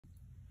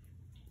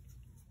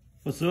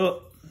What's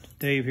up?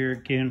 Dave here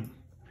again.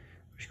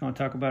 We're just going to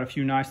talk about a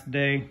few knives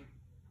today.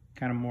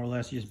 Kind of more or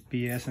less just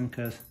BSing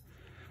because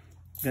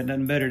got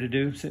nothing better to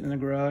do sitting in the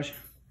garage.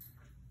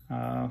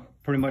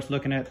 Pretty much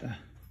looking at the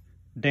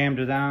Damn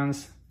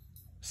Designs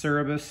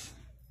Cerberus,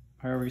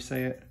 however you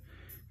say it,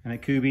 and a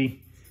Kubey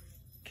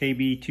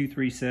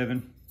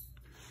KB237.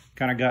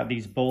 Kind of got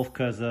these both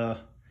because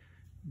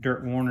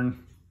Dirk Warner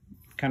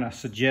kind of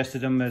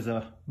suggested them as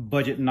a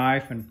budget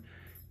knife, and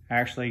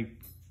actually,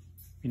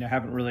 you know,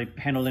 haven't really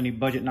handled any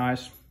budget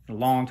knives in a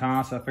long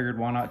time, so I figured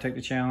why not take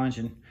the challenge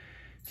and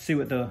see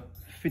what the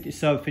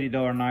sub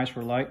 $50 knives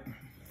were like.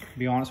 To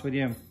be honest with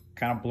you, I'm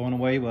kind of blown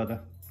away by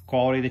the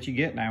quality that you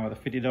get now with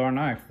a $50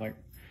 knife. Like,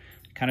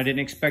 kind of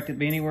didn't expect it to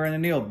be anywhere in the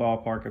near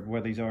ballpark of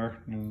where these are,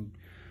 and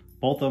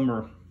both of them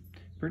are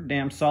pretty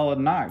damn solid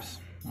knives.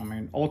 I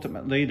mean,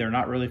 ultimately, they're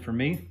not really for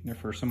me. They're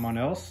for someone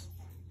else.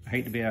 I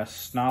hate to be a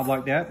snob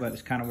like that, but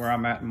it's kind of where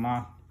I'm at in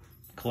my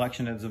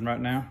collection as of right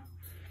now.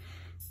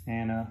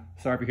 And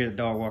sorry if you hear the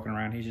dog walking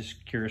around. He's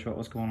just curious about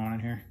what's going on in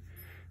here.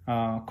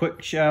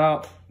 Quick shout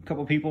out, a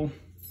couple people.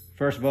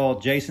 First of all,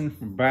 Jason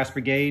from Brass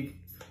Brigade.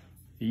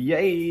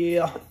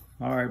 Yeah.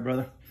 All right,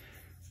 brother.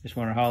 Just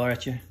want to holler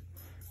at you.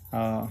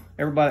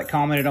 Everybody that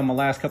commented on my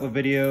last couple of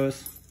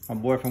videos. My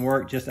boy from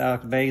work, just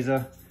Alex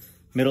Beza.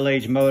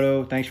 Middle-aged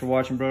Moto. Thanks for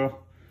watching, bro.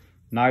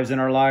 Knives in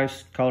Our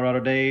Lives.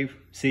 Colorado Dave.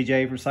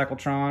 CJ from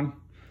Cyclotron.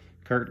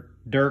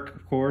 Dirk,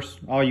 of course.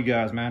 All you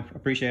guys, man.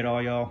 Appreciate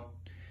all y'all.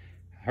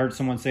 I heard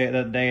someone say it the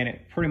other day, and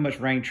it pretty much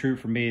rang true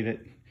for me that,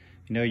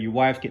 you know, your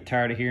wives get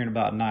tired of hearing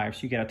about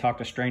knives. You got to talk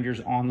to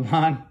strangers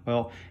online.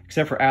 Well,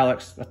 except for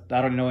Alex,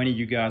 I don't know any of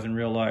you guys in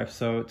real life.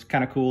 So it's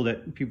kind of cool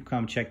that people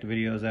come check the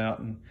videos out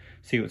and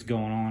see what's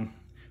going on,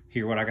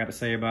 hear what I got to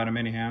say about them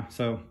anyhow.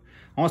 So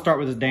I want to start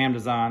with this Damn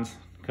Designs,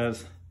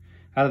 because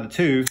out of the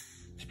two,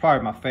 it's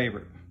probably my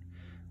favorite.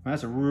 Man,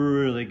 that's a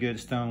really good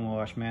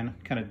stonewash, man.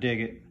 Kind of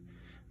dig it.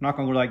 I'm not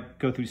gonna like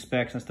go through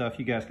specs and stuff.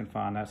 You guys can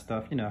find that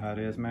stuff. You know how it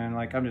is, man.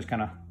 Like, I'm just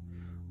kind of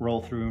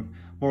roll through,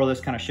 more or less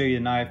kind of show you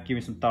the knife, give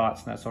me some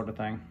thoughts and that sort of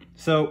thing.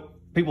 So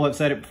people have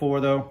said it before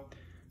though,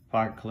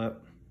 pocket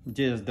clip.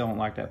 Just don't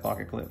like that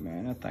pocket clip,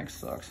 man. That thing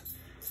sucks.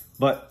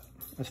 But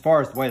as far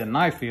as the way the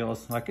knife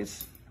feels, like,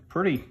 it's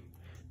pretty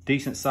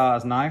decent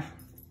sized knife,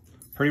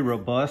 pretty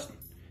robust,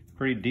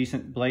 pretty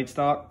decent blade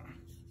stock.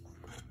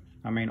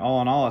 I mean,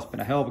 all in all, it's been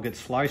a hell of a good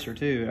slicer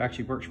too. It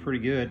actually works pretty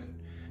good.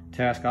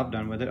 Task I've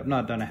done with it. I've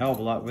not done a hell of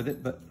a lot with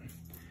it, but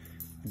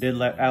I did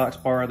let Alex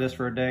borrow this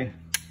for a day,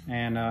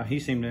 and he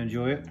seemed to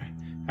enjoy it.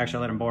 Actually,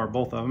 I let him borrow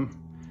both of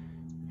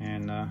them.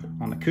 And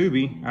on the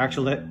Kubey, I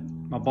actually let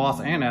my boss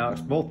and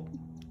Alex both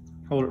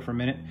hold it for a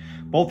minute.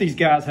 Both these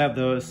guys have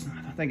those,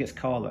 I think it's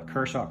called a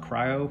Kershaw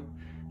Cryo.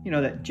 You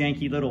know, that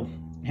janky little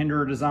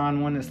Hinderer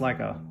design one that's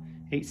like a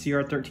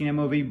 8CR13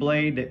 MOV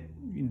blade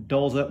that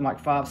dulls up in like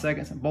 5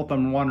 seconds. And both of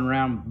them running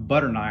around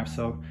butter knives.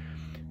 So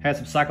had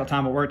some cycle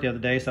time at work the other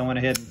day, so I went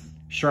ahead and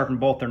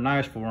sharpened both their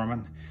knives for them,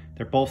 and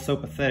they're both so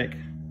pathetic.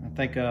 I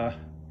think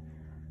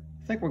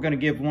we're gonna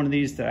give one of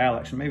these to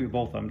Alex, or maybe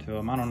both of them to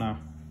him. I don't know.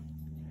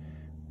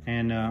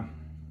 And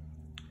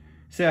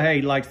see how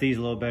he likes these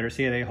a little better.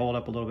 See how they hold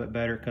up a little bit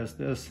better, because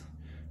those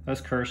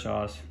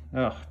Kershaws,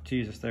 oh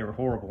Jesus, they were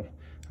horrible.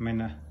 I mean,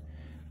 the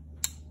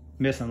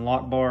missing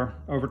lock bar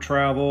over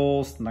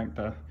travels, like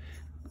the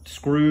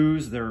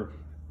screws, their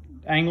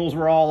angles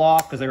were all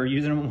off because they were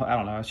using them. I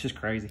don't know, it's just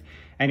crazy.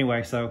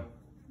 Anyway, so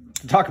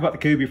to talk about the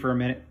Kubey for a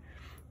minute,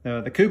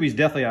 the Kubey's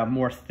definitely a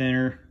more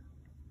thinner,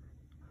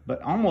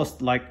 but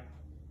almost like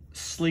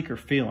sleeker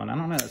feeling. I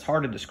don't know, it's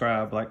hard to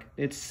describe. Like,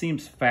 it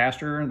seems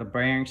faster, the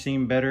bearings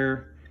seem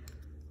better.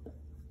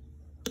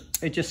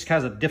 It just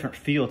has a different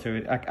feel to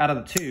it. Like, out of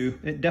the two,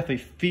 it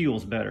definitely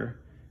feels better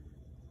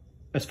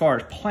as far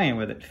as playing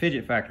with it,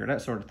 fidget factor,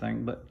 that sort of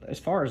thing. But as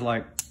far as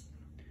like,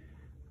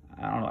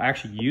 I don't know,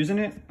 actually using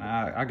it,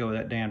 I go with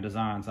that Damn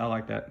Designs. I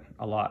like that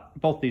a lot.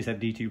 Both these have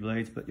D2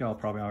 blades, but y'all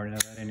probably already know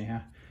that anyhow.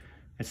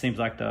 It seems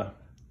like the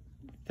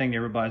thing that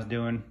everybody's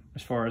doing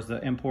as far as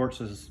the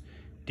imports is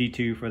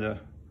D2 for the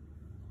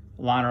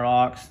liner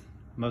locks,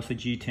 mostly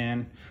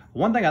G10.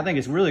 One thing I think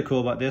is really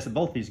cool about this,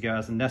 both these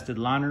guys, the nested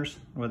liners,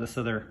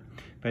 so they're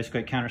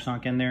basically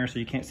countersunk in there, so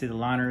you can't see the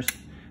liners,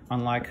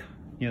 unlike,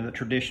 you know, the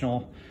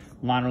traditional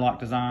liner lock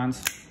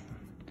designs.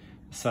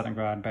 Southern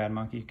Gride Bad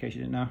Monkey, in case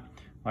you didn't know.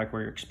 Like,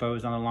 where you're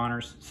exposed on the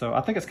liners. So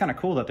I think it's kind of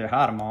cool that they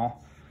hide them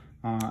all.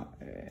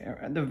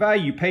 The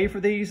value you pay for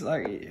these,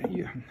 like,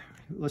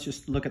 let's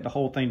just look at the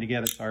whole thing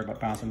together. Sorry about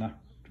bouncing the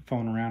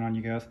phone around on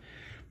you guys.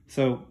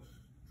 So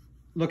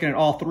looking at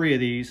all three of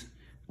these,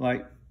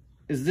 like,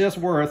 is this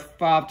worth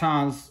 5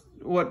 times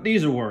what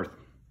these are worth?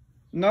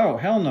 No,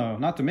 hell no,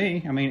 not to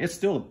me. I mean, it's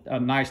still a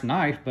nice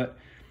knife, but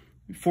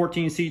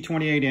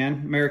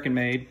 14C28N, American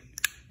made.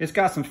 It's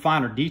got some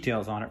finer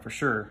details on it for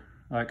sure.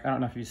 Like, I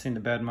don't know if you've seen the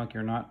Bad Monkey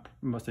or not.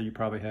 Most of you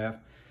probably have.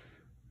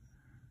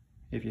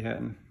 If you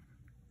hadn't,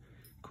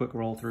 quick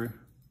roll through.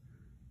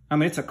 I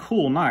mean, it's a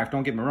cool knife,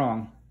 don't get me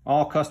wrong.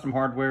 All custom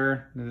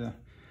hardware, you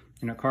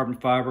know, carbon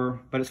fiber,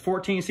 but it's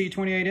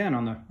 14C28N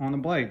on the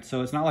blade.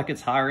 So it's not like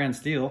it's higher end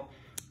steel.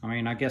 I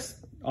mean, I guess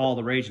all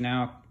the rage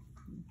now,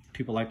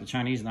 people like the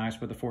Chinese knives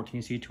with the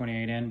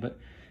 14C28N, but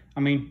I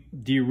mean,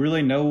 do you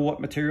really know what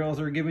materials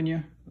they're giving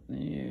you?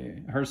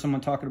 I heard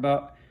someone talking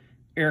about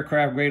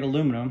aircraft grade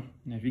aluminum.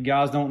 If you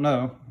guys don't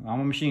know, I'm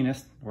a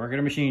machinist, work at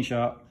a machine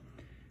shop.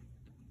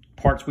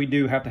 Parts we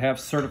do have to have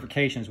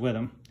certifications with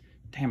them.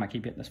 Damn, I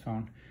keep hitting this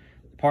phone.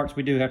 Parts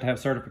we do have to have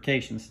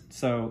certifications.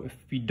 So if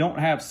you don't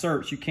have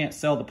certs, you can't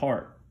sell the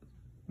part,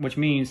 which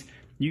means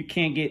you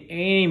can't get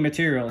any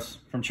materials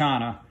from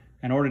China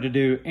in order to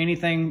do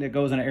anything that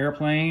goes in an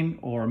airplane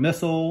or a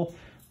missile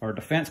or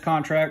defense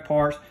contract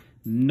parts,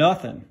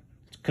 nothing,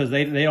 because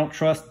they don't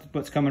trust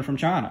what's coming from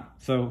China.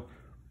 So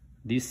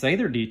these say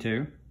they're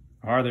D2.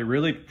 Are they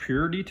really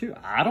pure D2?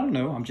 I don't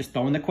know. I'm just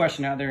throwing the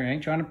question out there. I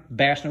ain't trying to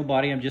bash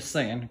nobody. I'm just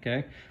saying,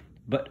 okay?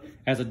 But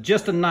as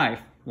just a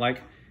knife,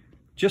 like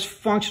just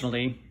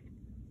functionally,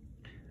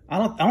 I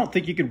don't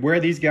think you could wear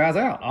these guys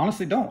out. I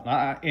honestly don't.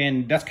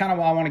 And that's kind of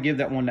why I want to give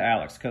that one to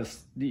Alex,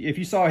 because if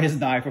you saw his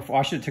knife before,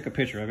 I should have took a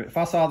picture of it.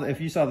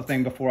 If you saw the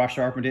thing before I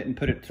sharpened it and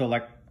put it to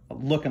like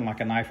looking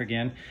like a knife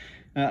again,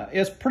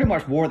 it's pretty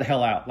much wore the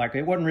hell out. Like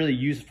it wasn't really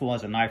useful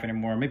as a knife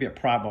anymore. Maybe a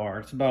pry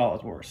bar. It's about all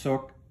it's worth.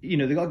 So, you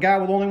know, the guy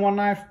with only one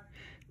knife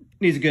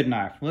needs a good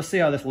knife. Let's see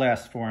how this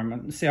lasts for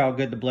him. Let's see how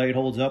good the blade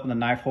holds up and the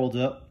knife holds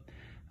up.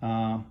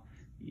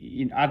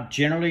 I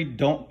generally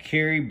don't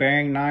carry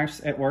bearing knives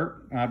at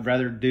work. I'd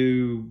rather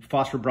do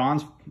phosphor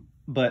bronze,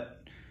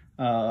 but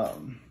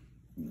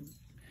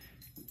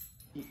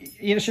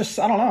it's just,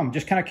 I don't know. I'm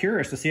just kind of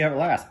curious to see how it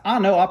lasts. I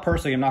know I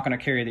personally am not going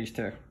to carry these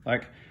two.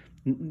 Like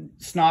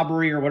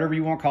snobbery or whatever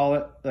you want to call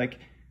it. Like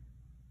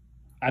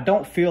I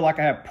don't feel like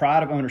I have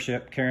pride of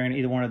ownership carrying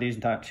either one of these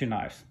two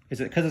knives.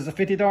 Is it because it's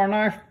a $50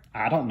 knife?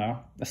 I don't know.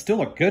 It's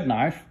still a good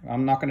knife.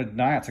 I'm not going to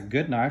deny it's a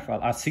good knife.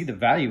 I see the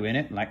value in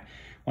it. Like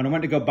when I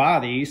went to go buy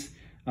these,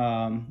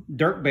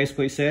 Dirk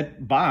basically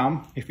said, buy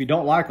them. If you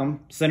don't like them,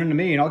 send them to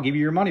me and I'll give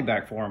you your money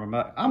back for them.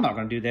 But I'm not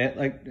going to do that.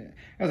 Like that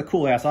was a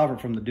cool ass offer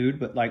from the dude,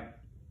 but like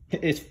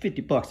it's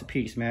 50 bucks a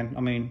piece, man.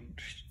 I mean,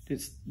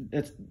 it's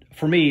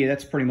for me,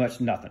 that's pretty much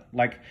nothing.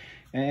 Like,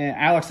 and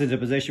Alex is in a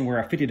position where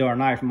a $50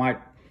 knife might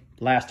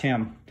last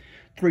him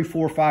 3,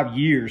 4, 5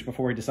 years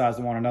before he decides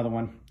to want another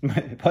one.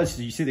 Plus,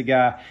 you see the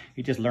guy,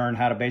 he just learned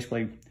how to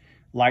basically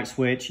light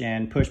switch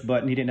and push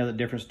button. He didn't know the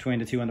difference between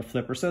the two on the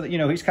flipper. So that, you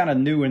know, he's kind of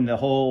new in the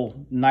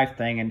whole knife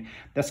thing. And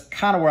that's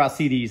kind of where I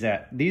see these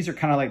at. These are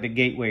kind of like the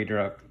gateway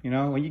drug. You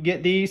know, when you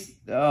get these,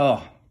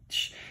 oh,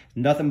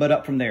 nothing but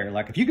up from there.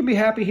 Like if you can be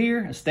happy here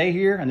and stay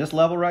here and this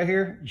level right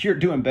here, you're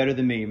doing better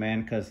than me,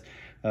 man. Because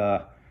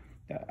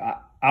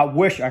I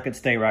wish I could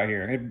stay right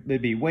here.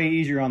 It'd be way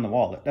easier on the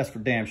wallet. That's for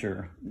damn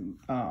sure.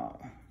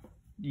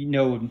 You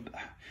know,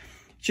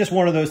 it's just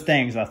one of those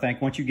things, I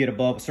think. Once you get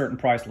above a certain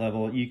price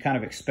level, you kind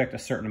of expect a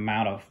certain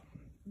amount of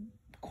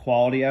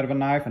quality out of a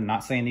knife. I'm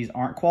not saying these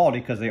aren't quality,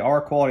 because they are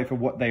quality for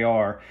what they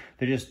are.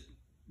 They're just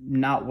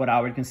not what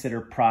I would consider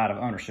pride of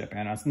ownership.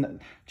 And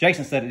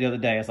Jason said it the other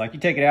day. It's like,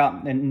 you take it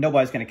out and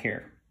nobody's going to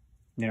care.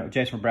 You know,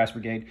 Jason from Brass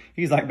Brigade,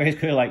 he's like,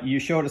 basically like, you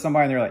show it to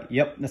somebody and they're like,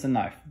 yep, that's a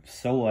knife.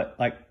 So what?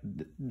 Like,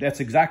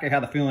 that's exactly how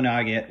the feeling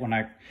I get when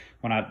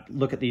I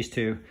look at these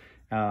two.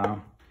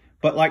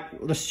 But like,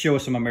 let's show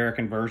some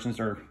American versions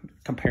or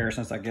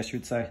comparisons, I guess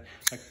you'd say.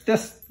 Like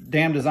this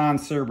damn design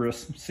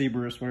Cerberus,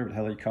 whatever the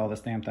hell you call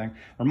this damn thing,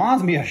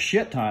 reminds me a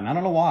shit ton, I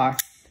don't know why,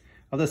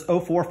 of this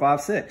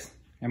 0456.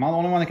 Am I the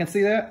only one that can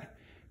see that?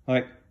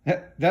 Like,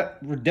 that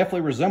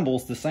definitely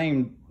resembles the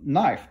same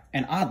knife.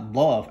 And I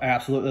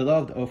absolutely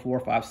love the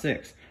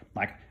 0456.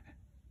 Like,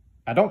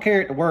 I don't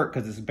carry it to work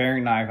because it's a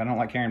bearing knife. I don't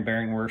like carrying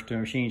bearing works to a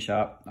machine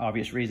shop.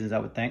 Obvious reasons, I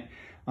would think.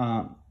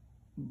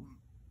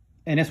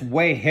 And it's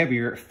way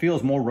heavier. It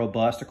feels more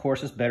robust. Of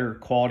course, it's better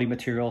quality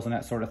materials and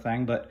that sort of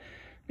thing. But,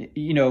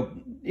 you know,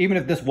 even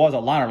if this was a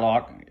liner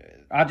lock,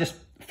 I just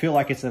feel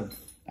like it's a,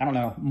 I don't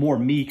know, more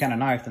me kind of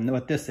knife than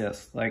what this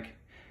is. Like,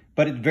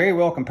 but it's very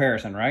well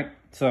comparison, right?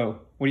 So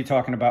what are you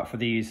talking about for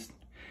these?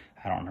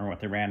 I don't remember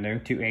what they ran to,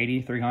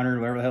 280, 300,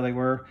 whatever the hell they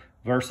were,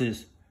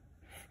 versus,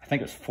 I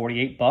think it was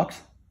 48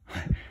 bucks.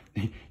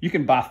 You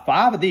can buy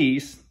 5 of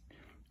these,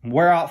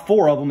 wear out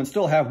 4 of them and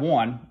still have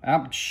one.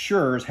 I'm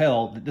sure as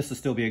hell that this will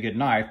still be a good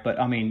knife. But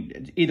I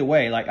mean, either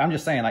way, like I'm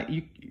just saying, like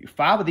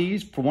 5 of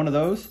these for one of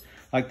those,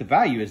 like the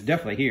value is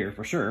definitely here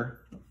for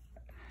sure.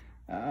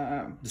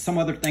 Some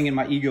other thing in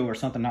my ego or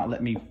something not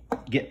let me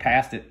get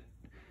past it.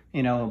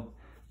 You know,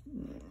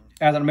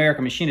 as an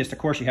American machinist, of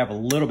course, you have a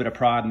little bit of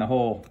pride in the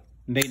whole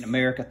made in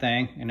America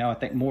thing. You know, I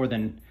think more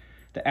than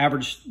the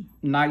average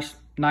knife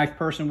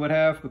person would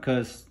have,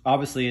 because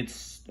obviously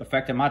it's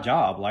affecting my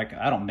job. Like,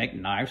 I don't make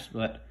knives,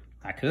 but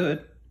I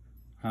could.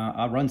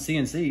 I run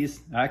CNCs.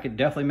 I could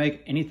definitely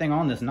make anything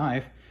on this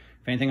knife.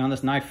 If anything on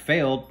this knife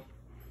failed,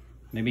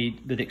 maybe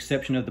with the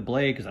exception of the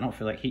blade, because I don't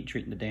feel like heat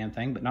treating the damn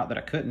thing, but not that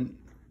I couldn't,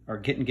 or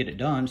get it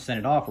done, send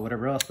it off or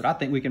whatever else. But I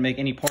think we can make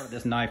any part of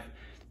this knife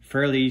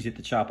fairly easy at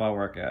the shop I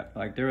work at.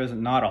 Like, there is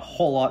not a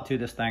whole lot to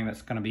this thing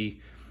that's going to be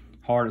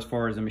hard as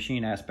far as the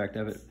machine aspect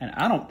of it. And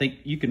I don't think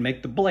you can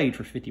make the blade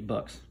for 50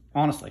 bucks,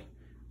 honestly.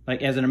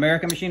 Like, as an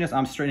American machinist,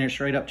 I'm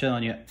straight up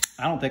telling you,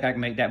 I don't think I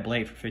can make that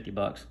blade for 50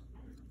 bucks.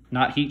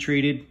 Not heat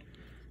treated,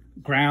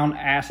 ground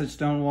acid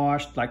stone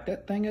washed. Like,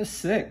 that thing is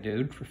sick,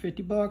 dude, for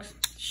 50 bucks.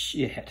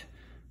 Shit.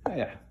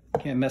 Yeah,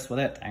 can't mess with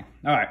that thing.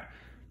 All right,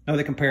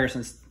 another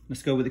comparisons.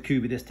 Let's go with the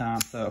Kubey this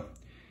time. So,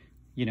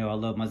 you know, I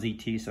love my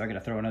ZT, so I got to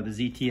throw another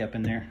ZT up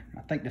in there.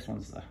 I think this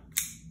one's the,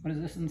 what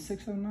is this, in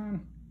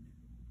 609?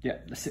 Yeah,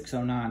 the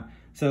 609.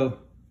 So,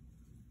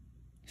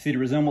 see the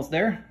resemblance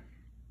there?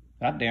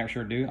 I damn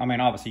sure do. I mean,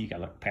 obviously you got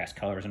to look past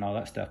colors and all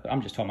that stuff, but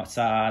I'm just talking about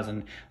size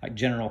and like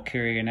general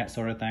carry and that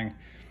sort of thing.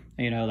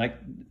 You know, like,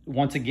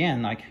 once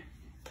again, like,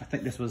 I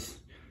think this was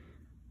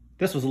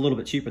a little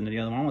bit cheaper than the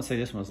other one. I want to say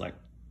this one was like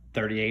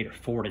 38 or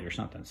 40 or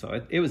something.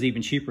 So it was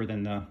even cheaper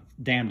than the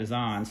Damn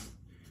Designs.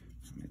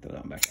 Let me throw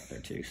that one back out there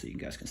too, so you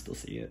guys can still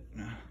see it.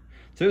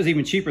 So it was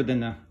even cheaper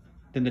than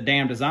the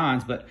Damn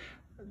Designs. But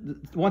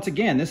once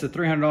again, this is a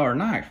 $300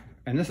 knife,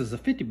 and this is a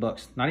 50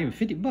 bucks, not even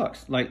 50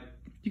 bucks. Like,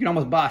 you can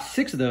almost buy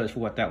 6 of those for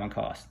what that one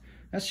cost.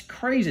 That's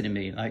crazy to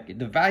me. Like,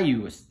 the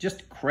value is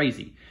just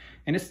crazy.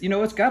 And it's, you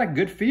know, it's got a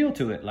good feel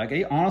to it. Like,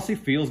 it honestly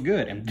feels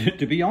good. And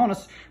to be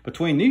honest,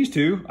 between these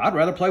two, I'd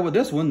rather play with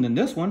this one than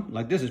this one.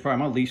 Like, this is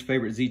probably my least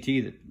favorite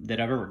ZT that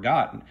I've ever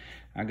gotten.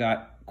 I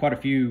got quite a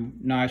few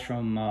knives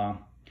from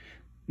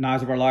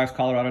Knives of Our Lives,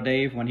 Colorado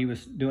Dave, when he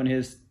was doing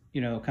his,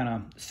 you know, kind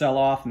of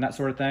sell-off and that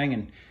sort of thing.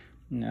 And,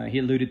 you know, he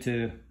alluded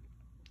to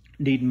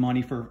needing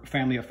money for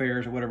family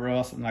affairs or whatever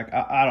else. And, like,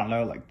 I don't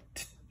know, like,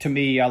 to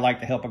me, I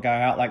like to help a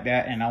guy out like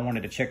that, and I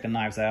wanted to check the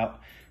knives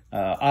out.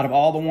 Out of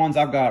all the ones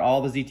I've got,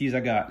 all the ZTs I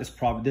got,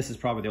 this is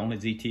probably the only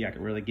ZT I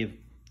could really give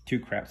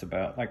 2 craps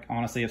about. Like,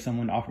 honestly, if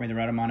someone offered me the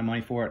right amount of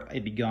money for it,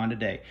 it'd be gone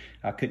today.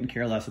 I couldn't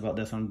care less about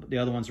this one, but the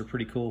other ones are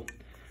pretty cool.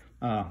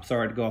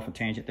 Sorry to go off a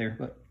tangent there,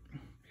 but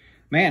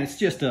man, it's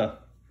just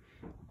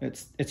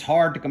it's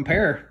hard to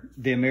compare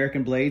the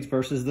American blades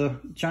versus the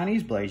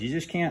Chinese blades. You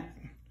just can't.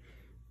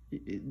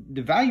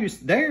 The value's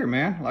there,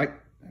 man. Like,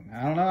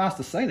 I don't know how else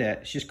to say that.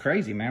 It's just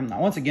crazy, man.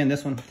 Now, once again,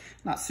 this one,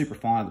 not super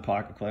fond of the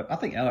pocket clip. I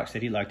think Alex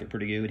said he liked it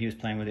pretty good when he was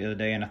playing with it the other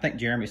day, and I think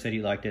Jeremy said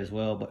he liked it as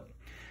well. But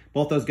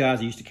both those guys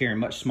are used to carrying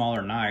much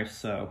smaller knives,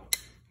 so,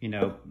 you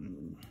know,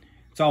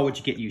 it's all what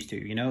you get used to,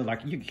 you know?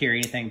 Like, you can carry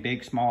anything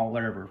big, small,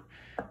 whatever.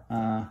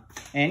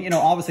 And, you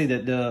know, obviously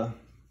the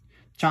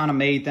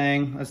China-made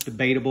thing, that's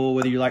debatable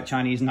whether you like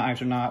Chinese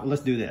knives or not. Well,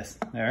 let's do this,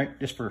 all right?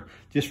 Just for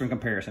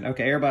comparison.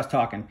 Okay, everybody's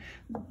talking.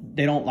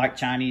 They don't like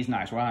Chinese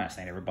knives. Well, I'm not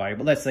saying everybody,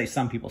 but let's say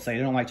some people say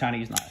they don't like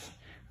Chinese knives.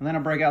 And then I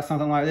break out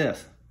something like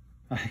this.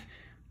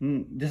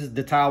 This is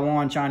the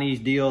Taiwan Chinese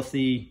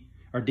DLC,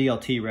 or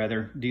DLT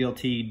rather,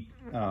 DLT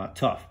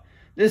Tough.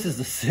 This is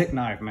a sick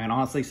knife, man.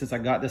 Honestly, since I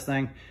got this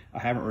thing, I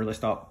haven't really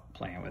stopped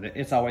playing with it.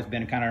 It's always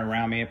been kind of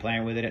around me,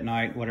 playing with it at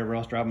night, whatever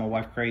else, driving my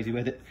wife crazy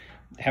with it,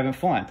 having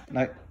fun.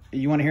 Like,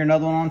 you want to hear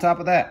another one on top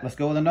of that? Let's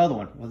go with another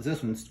one. Well,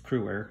 this one's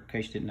crew wear, in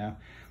case you didn't know.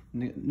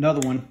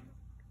 Another one,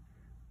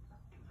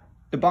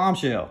 the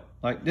Bombshell.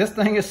 Like, this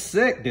thing is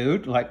sick,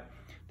 dude. Like,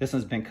 this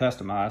one's been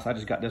customized. I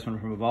just got this one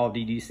from Evolve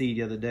DDC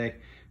the other day.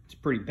 It's a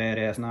pretty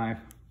badass knife.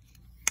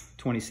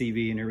 20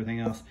 CV and everything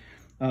else.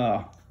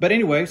 But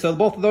anyway, so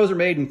both of those are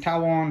made in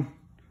Taiwan,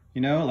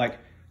 you know, like,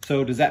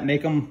 so does that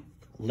make them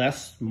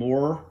less,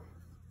 more,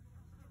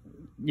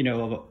 you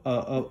know,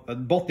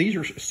 both these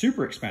are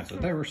super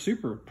expensive. They were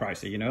super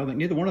pricey, you know,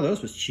 neither one of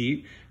those was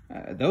cheap.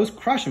 Those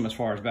crush them as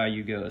far as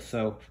value goes.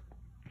 So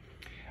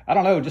I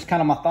don't know, just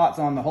kind of my thoughts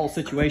on the whole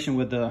situation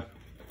with the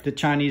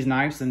Chinese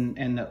knives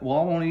and well,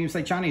 I won't even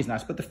say Chinese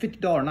knives, but the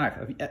 $50 knife.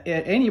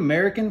 Any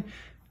American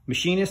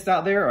machinist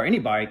out there or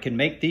anybody can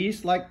make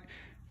these. Like,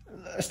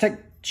 let's take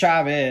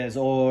Chavez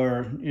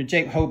or, you know,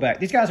 Jake Hoback.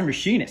 These guys are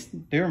machinists.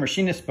 They were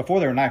machinists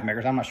before they were knife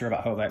makers. I'm not sure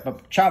about Hoback,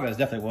 but Chavez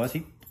definitely was.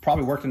 He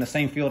probably worked in the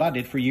same field I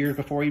did for years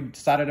before he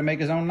decided to make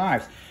his own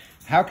knives.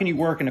 How can you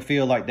work in a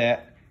field like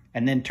that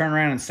and then turn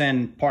around and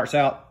send parts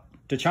out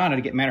to China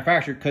to get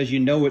manufactured because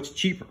you know it's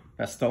cheaper?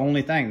 That's the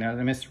only thing. I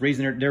mean, it's the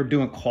reason they're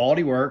doing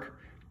quality work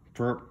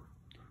for,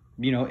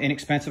 you know,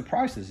 inexpensive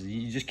prices.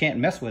 You just can't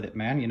mess with it,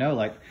 man. You know,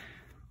 like,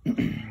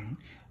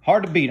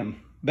 hard to beat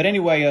them. But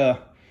anyway,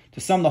 to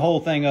sum the whole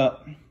thing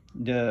up,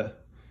 the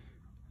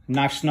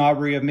knife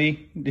snobbery of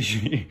me,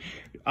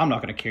 I'm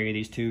not going to carry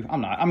these two.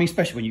 I'm not. I mean,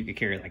 especially when you could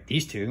carry like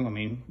these two. I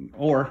mean,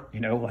 or, you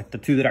know, like the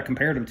two that I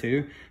compared them to.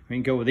 I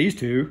mean, go with these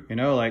two, you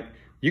know, like,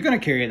 you're going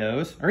to carry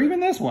those, or even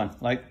this one.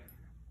 Like,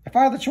 if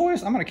I had the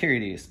choice, I'm going to carry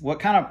these. What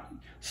kind of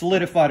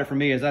solidified it for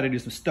me is I had to do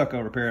some stucco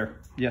repair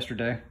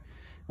yesterday,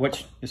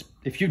 which is,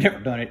 if you've never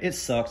done it, it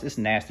sucks. It's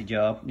a nasty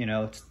job. You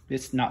know,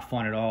 it's not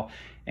fun at all.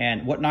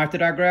 And what knife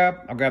did I grab?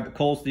 I grabbed the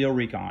Cold Steel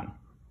Recon.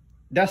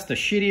 That's the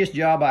shittiest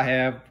job I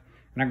have.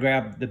 And I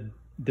grabbed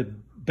the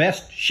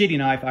best shitty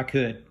knife I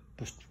could,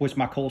 which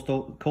my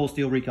Cold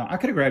Steel Recon. I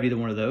could have grabbed either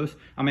one of those.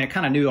 I mean, I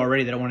kind of knew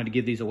already that I wanted to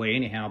give these away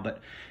anyhow, but,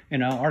 you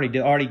know,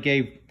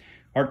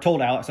 I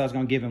told Alex I was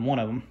going to give him one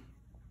of them.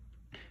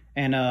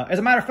 And as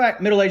a matter of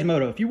fact, Middle Age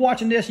Moto, if you're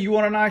watching this, you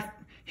want a knife,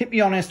 hit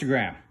me on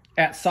Instagram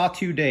at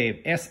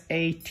SatudAve,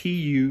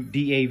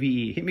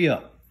 SATUDAVE. Hit me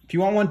up. If you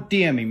want one,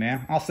 DM me,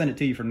 man. I'll send it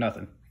to you for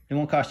nothing. It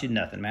won't cost you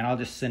nothing, man. I'll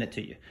just send it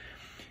to you.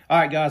 All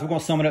right, guys, we're going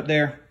to sum it up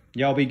there.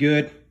 Y'all be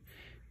good.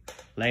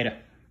 Later.